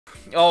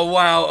Oh,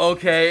 wow,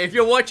 okay. If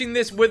you're watching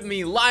this with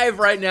me live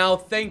right now,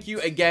 thank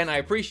you again. I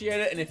appreciate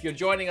it. And if you're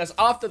joining us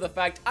after the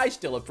fact, I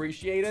still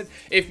appreciate it.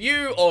 If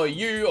you, or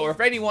if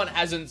anyone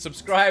hasn't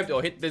subscribed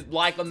or hit the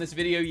like on this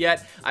video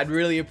yet, I'd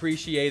really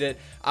appreciate it.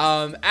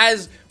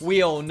 As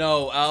we all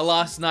know,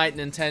 last night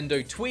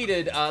Nintendo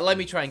tweeted, let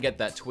me try and get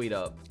that tweet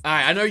up.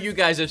 Alright, I know you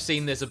guys have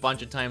seen this a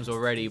bunch of times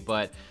already,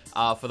 but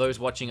for those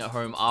watching at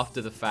home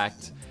after the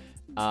fact,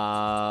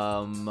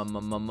 oh,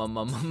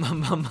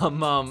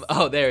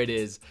 there it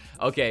is.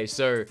 Okay,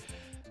 so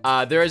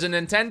there is a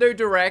Nintendo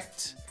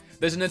Direct.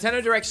 There's a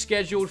Nintendo Direct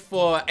scheduled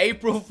for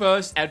April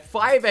 1st at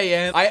 5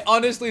 AM. I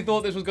honestly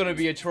thought this was going to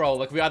be a troll.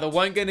 Like, we either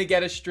weren't going to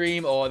get a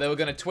stream or they were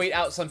going to tweet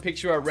out some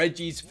picture of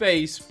Reggie's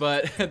face,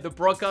 but the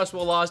broadcast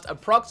will last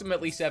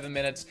approximately 7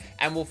 minutes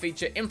and will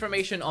feature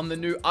information on the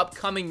new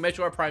upcoming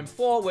Metroid Prime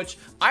 4, which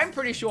I'm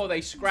pretty sure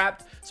they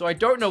scrapped, so I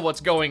don't know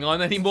what's going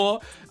on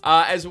anymore,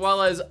 as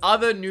well as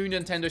other new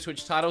Nintendo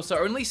Switch titles. So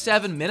only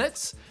 7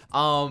 minutes,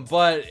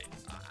 but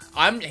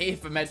I'm here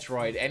for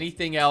Metroid.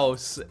 Anything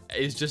else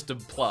is just a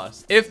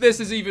plus. If this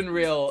is even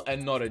real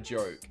and not a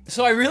joke.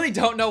 So I really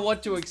don't know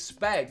what to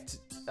expect.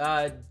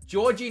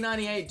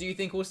 Georgie98, do you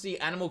think we'll see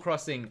Animal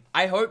Crossing?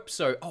 I hope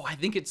so. Oh, I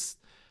think it's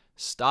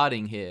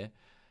starting here.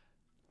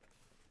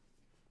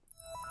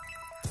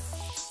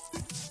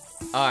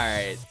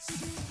 Alright.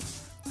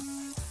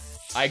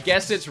 I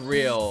guess it's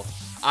real.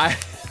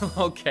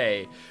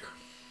 Okay.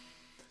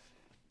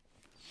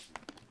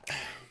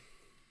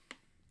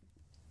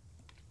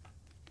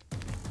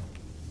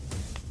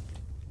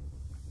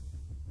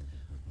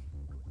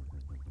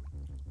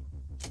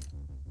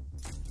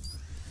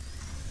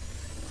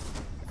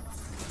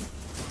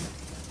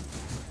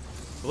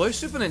 Are those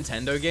Super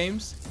Nintendo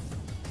games?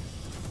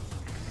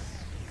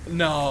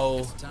 No.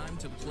 It's time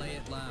to play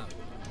it loud.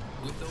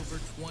 With over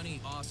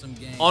 20 awesome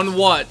games. On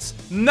what?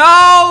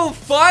 No!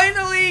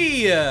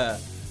 Finally!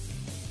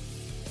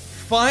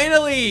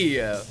 Finally!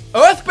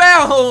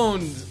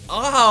 Earthbound!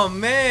 Oh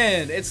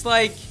man, it's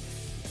like,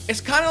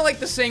 it's kind of like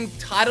the same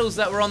titles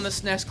that were on the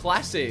SNES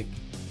Classic.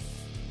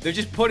 They're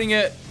just putting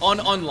it on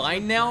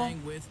online now.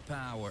 With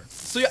power.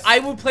 So I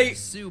will play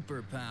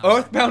Super power.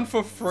 Earthbound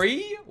for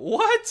free?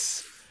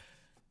 What?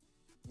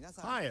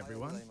 Hi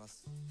everyone.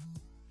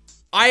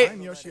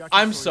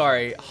 I'm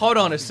sorry. Hold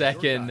on a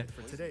second.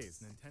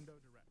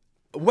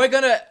 We're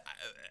gonna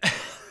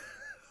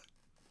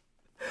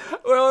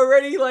we're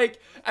already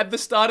like at the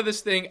start of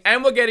this thing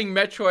and we're getting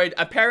Metroid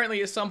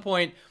apparently at some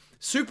point.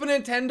 Super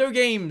Nintendo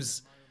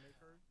games.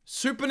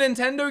 Super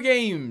Nintendo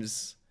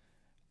games.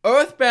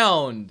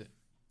 Earthbound.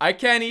 I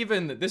can't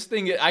even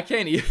I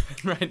can't even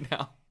right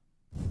now.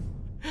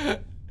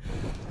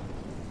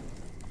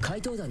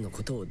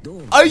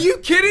 Are you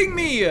kidding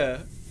me?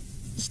 They're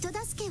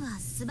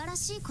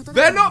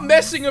not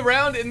messing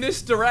around in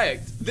this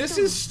direct. This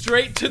is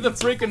straight to the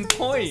freaking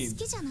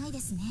point.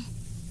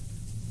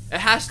 It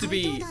has to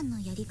be.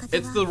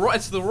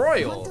 It's the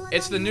Royal.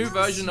 It's the new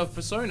version of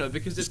Persona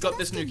because it's got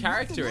this new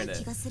character in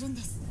it.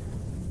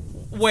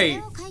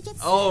 Wait.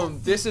 Oh,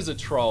 this is a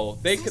troll.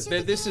 They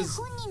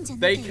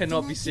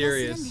cannot be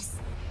serious.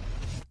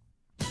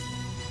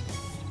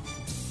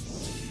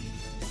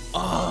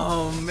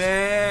 Oh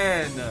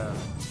man,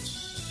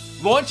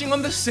 launching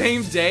on the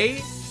same day?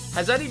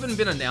 Has that even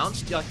been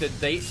announced, like the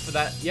date for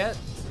that yet?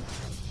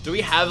 Do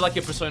we have like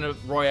a Persona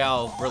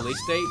Royale release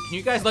date? Can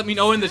you guys let me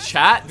know in the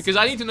chat? Because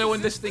I need to know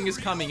when this thing is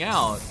coming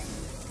out.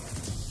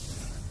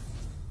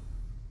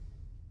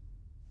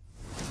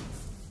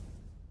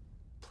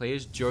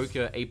 Players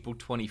Joker April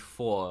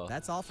 24.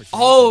 That's all for today.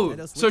 Oh,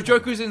 so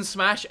Joker's in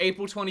Smash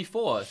April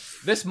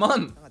 24th, this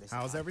month.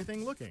 How's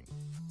everything looking?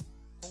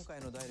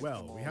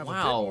 Well, we have a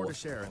bit more to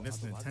share in this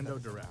Nintendo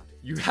Direct.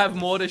 You have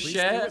more to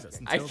share?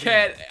 I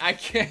can't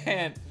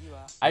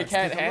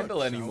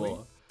handle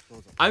anymore.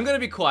 I'm gonna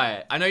be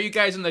quiet. I know you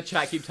guys in the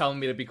chat keep telling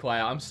me to be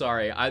quiet. I'm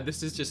sorry.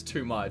 This is just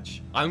too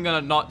much. I'm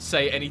gonna not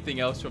say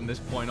anything else from this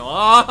point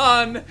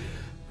on.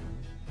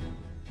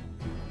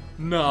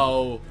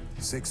 No.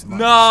 6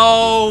 months.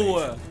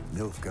 No.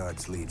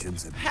 Nilfgaard's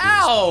legions had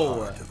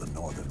How? to the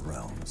northern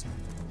realms.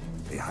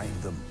 Behind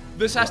them.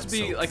 This has to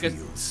be like a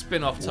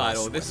spin-off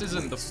title. This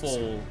isn't the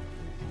full.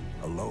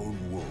 A lone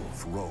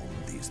wolf roamed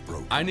these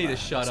broken I need to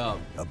lands. shut up.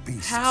 A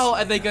beast How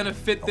are they slayer, gonna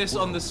fit this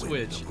on the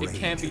whirlwind Switch? of It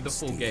can't rage be the and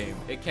full steel. game.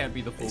 It can't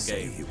be the full They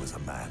say game. he was a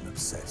man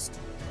obsessed,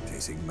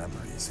 chasing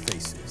memories,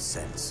 faces,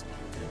 scents.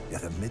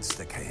 Yet amidst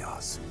the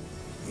chaos,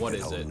 he What could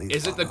is it? only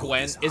Is it the follow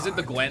Gwent? his Is it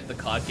the heart. Gwent, the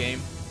card game?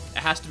 It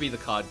has to be the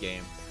card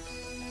game.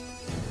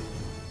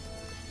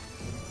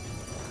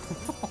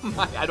 Oh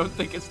my, I don't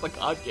think it's the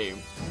card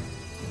game.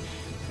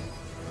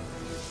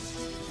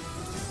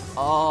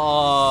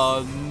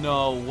 Oh,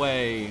 no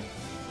way.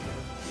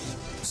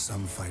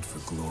 Some fight for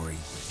glory,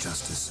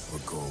 justice, or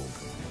gold.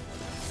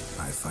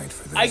 I fight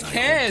for those I hold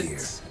can't.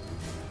 dear.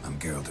 I'm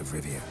Geralt of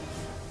Rivia,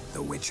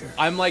 the Witcher.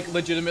 I'm like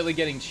legitimately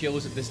getting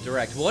chills at this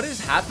direct. What is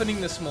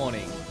happening this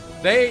morning?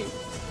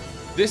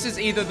 This is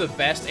either the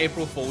best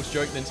April Fool's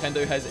joke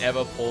Nintendo has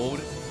ever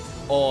pulled,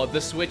 or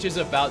the Switch is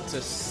about to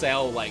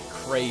sell like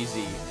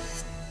crazy.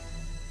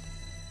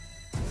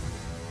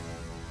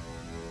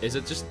 Is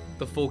it just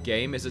the full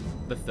game? Is it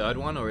the third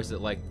one, or is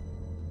it like,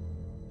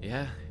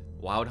 yeah,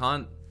 Wild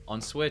Hunt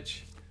on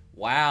Switch?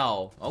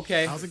 Wow.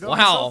 Okay. How's it going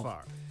so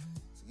far?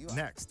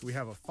 Next, we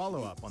have a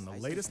follow-up on the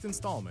latest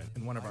installment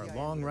in one of our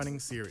long-running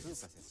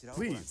series.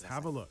 Please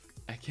have a look.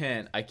 I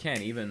can't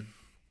even.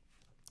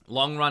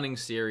 Long-running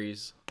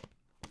series.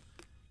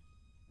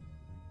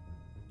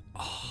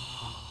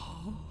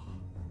 Oh.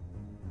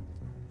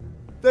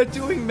 They're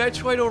doing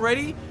Metroid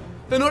already?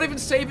 They're not even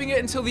saving it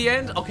until the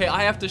end? Okay,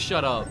 I have to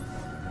shut up.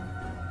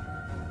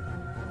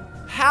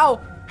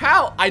 How?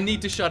 How? I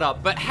need to shut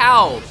up, but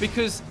how?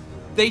 Because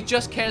they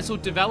just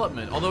canceled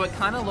development, although it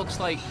kind of looks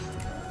like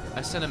a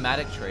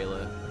cinematic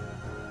trailer.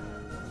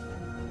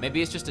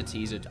 Maybe it's just a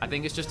teaser. I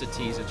think it's just a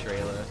teaser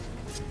trailer.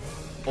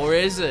 Or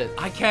is it?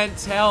 I can't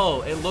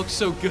tell. It looks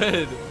so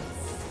good.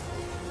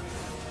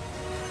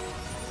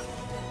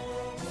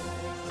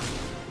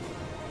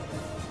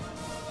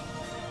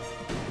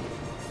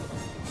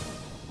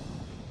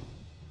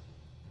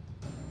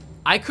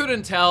 I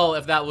couldn't tell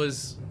if that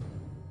was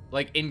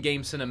like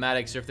in-game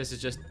cinematics or if this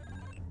is just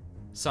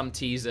some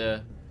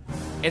teaser.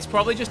 It's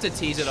probably just a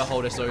teaser to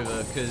hold us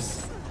over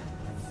because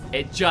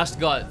it just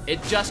got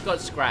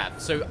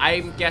scrapped. So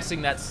I'm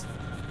guessing that's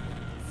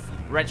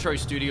Retro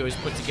Studios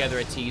put together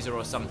a teaser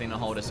or something to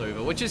hold us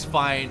over, which is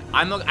fine.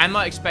 I'm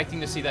not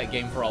expecting to see that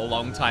game for a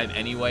long time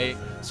anyway.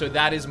 So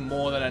that is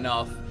more than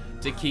enough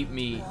to keep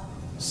me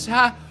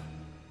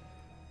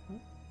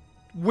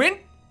when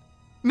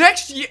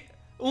next year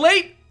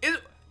late is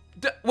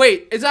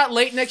wait, is that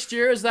late next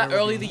year? Is that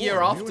early the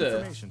year after?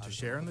 Information to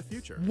share in the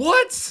future.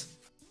 What?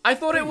 I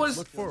thought it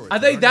was. Are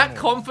they that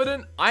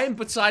confident? I am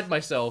beside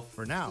myself.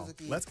 For now,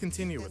 let's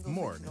continue with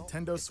more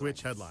Nintendo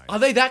Switch headlines. Are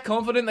they that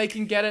confident they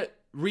can get it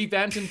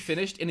revamped and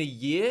finished in a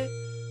year?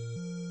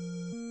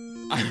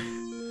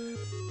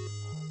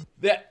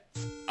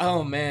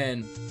 Oh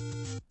man.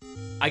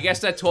 I guess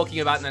they're talking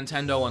about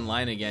Nintendo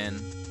Online again.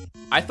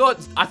 I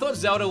thought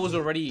Zelda was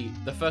already,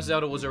 the first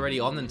Zelda was already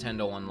on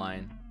Nintendo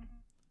Online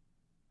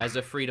as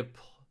a free to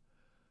play.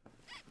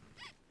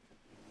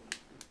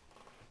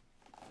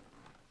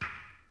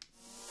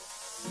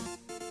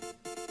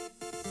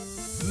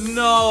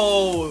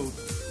 No!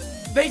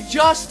 They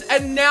just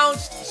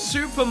announced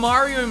Super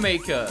Mario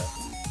Maker!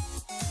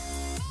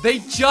 They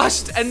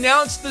just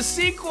announced the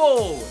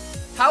sequel!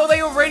 How are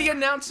they already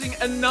announcing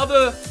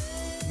another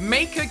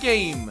Maker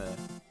game?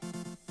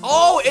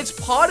 Oh, it's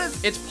part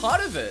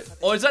of it.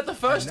 Or is that the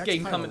first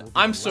game coming?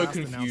 I'm so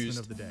confused.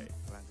 Of the day.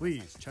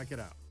 Please check it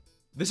out.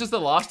 This is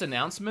the last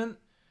announcement?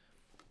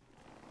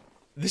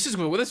 This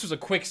was a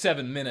quick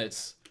 7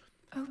 minutes.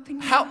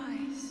 Open your How?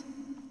 eyes.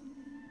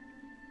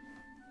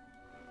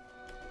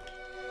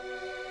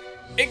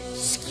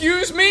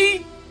 Excuse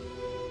me?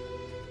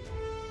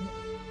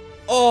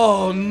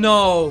 Oh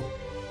no.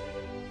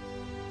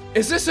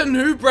 Is this a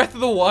new Breath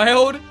of the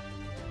Wild?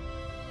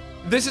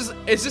 Is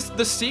this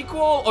the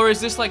sequel or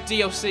is this like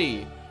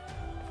DLC?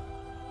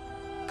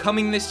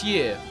 Coming this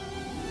year.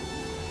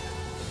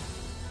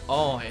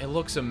 Oh, it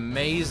looks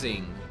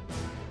amazing.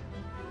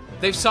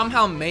 They've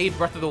somehow made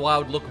Breath of the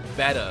Wild look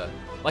better.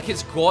 Like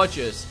it's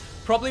gorgeous.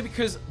 Probably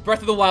because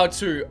Breath of the Wild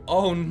 2,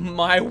 oh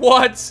my,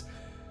 what?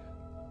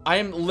 I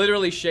am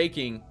literally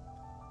shaking.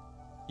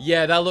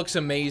 Yeah, that looks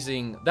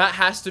amazing. That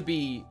has to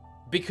be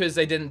because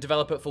they didn't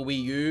develop it for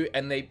Wii U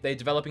and they're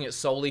developing it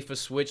solely for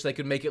Switch. They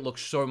could make it look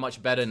so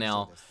much better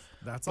now.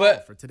 That's all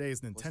for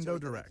today's Nintendo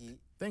Direct.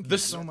 Thank you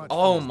so much.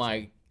 Oh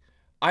my,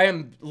 I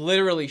am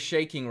literally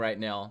shaking right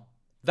now.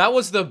 That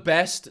was the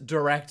best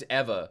Direct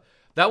ever.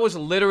 That was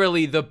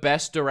literally the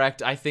best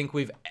Direct I think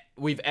we've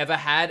ever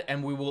had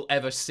and we will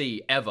ever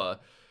see, ever.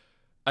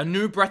 A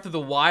new Breath of the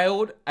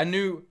Wild, a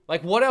new,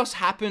 like, what else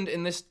happened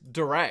in this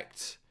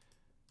Direct?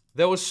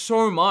 There was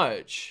so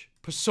much.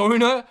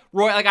 Persona,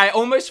 like, I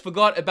almost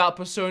forgot about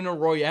Persona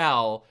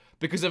Royale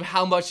because of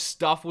how much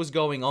stuff was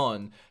going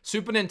on.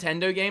 Super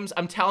Nintendo games,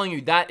 I'm telling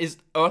you, that is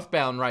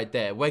Earthbound right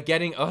there. We're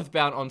getting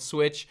Earthbound on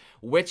Switch.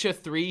 Witcher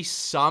 3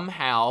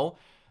 somehow.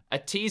 A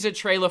teaser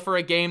trailer for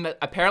a game that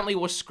apparently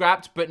was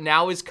scrapped but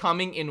now is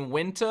coming in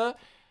winter.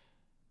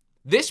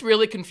 This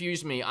really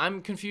confused me.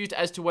 I'm confused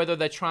as to whether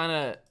they're trying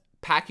to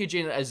package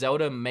in a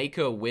Zelda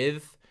Maker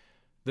with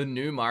the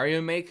new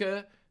Mario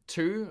Maker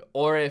 2,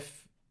 or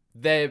if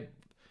they're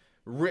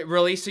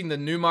releasing the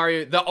new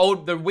Mario, the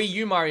Wii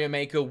U Mario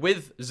Maker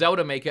with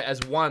Zelda Maker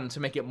as one to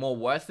make it more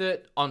worth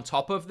it on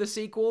top of the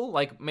sequel.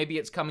 Like maybe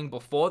it's coming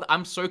before.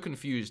 I'm so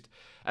confused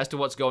as to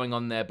what's going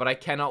on there, but I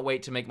cannot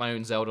wait to make my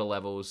own Zelda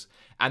levels.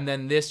 And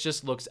then this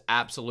just looks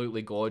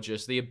absolutely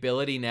gorgeous. The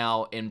ability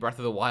now in Breath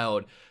of the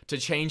Wild to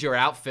change your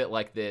outfit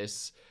like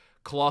this.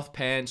 Cloth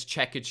pants,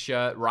 checkered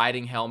shirt,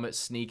 riding helmet,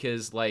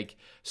 sneakers, like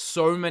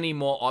so many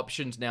more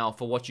options now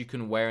for what you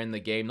can wear in the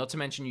game. Not to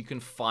mention you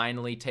can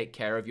finally take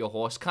care of your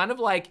horse, kind of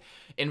like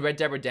in Red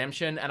Dead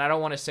Redemption. And I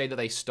don't want to say that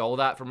they stole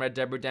that from Red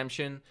Dead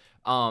Redemption.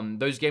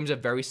 Those games are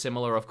very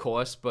similar, of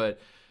course, but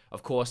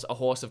of course, a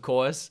horse, of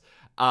course.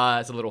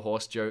 It's a little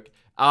horse joke.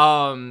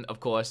 Of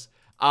course.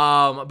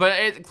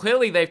 But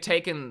clearly they've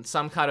taken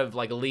some kind of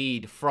like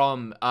lead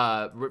from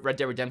Red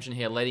Dead Redemption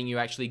here, letting you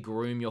actually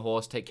groom your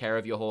horse, take care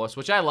of your horse,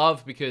 which I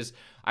love because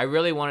I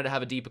really wanted to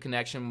have a deeper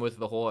connection with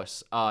the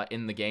horse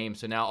in the game.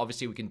 So now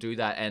obviously we can do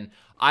that, and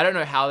I don't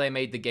know how they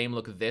made the game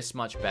look this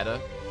much better.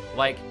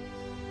 Like,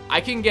 I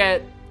can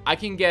get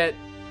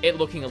it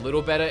looking a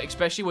little better,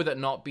 especially with it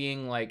not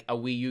being like a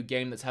Wii U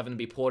game that's having to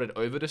be ported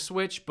over to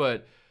Switch,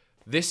 but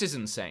this is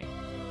insane.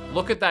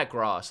 Look at that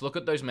grass. Look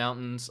at those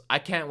mountains. I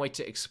can't wait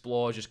to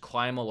explore, just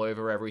climb all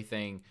over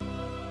everything.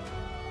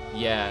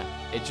 Yeah,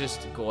 it's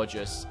just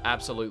gorgeous.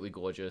 Absolutely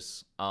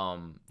gorgeous.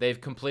 They've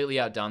completely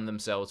outdone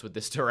themselves with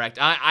this direct.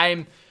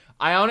 I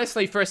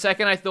honestly, for a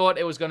second, I thought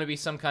it was going to be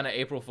some kind of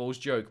April Fool's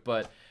joke,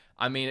 but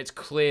I mean, it's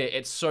clear.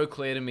 It's so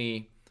clear to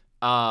me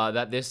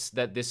that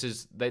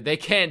they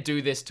can't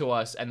do this to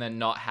us and then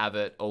not have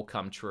it all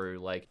come true.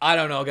 Like, I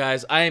don't know,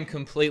 guys. I am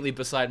completely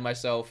beside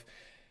myself.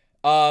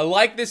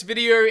 Like this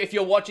video if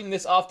you're watching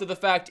this after the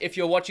fact. If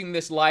you're watching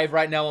this live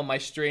right now on my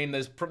stream,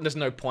 there's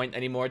no point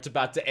anymore. It's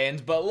about to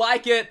end, but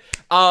like it.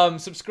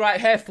 Subscribe,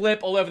 hair flip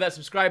all over that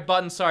subscribe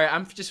button. Sorry,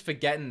 I'm just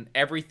forgetting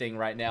everything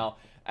right now.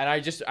 And I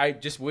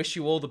just wish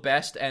you all the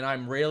best, and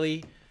I'm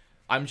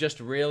just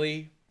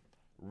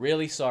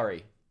really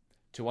sorry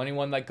to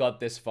anyone that got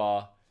this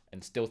far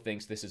and still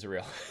thinks this is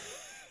real.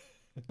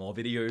 More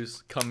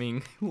videos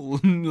coming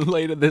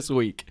later this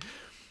week,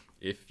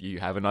 if you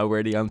haven't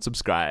already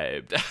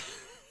unsubscribed.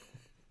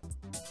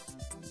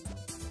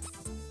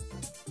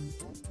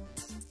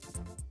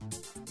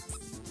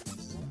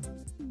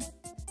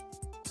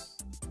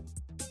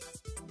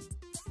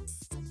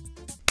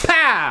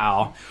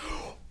 Pow!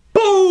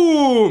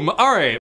 Boom! All right.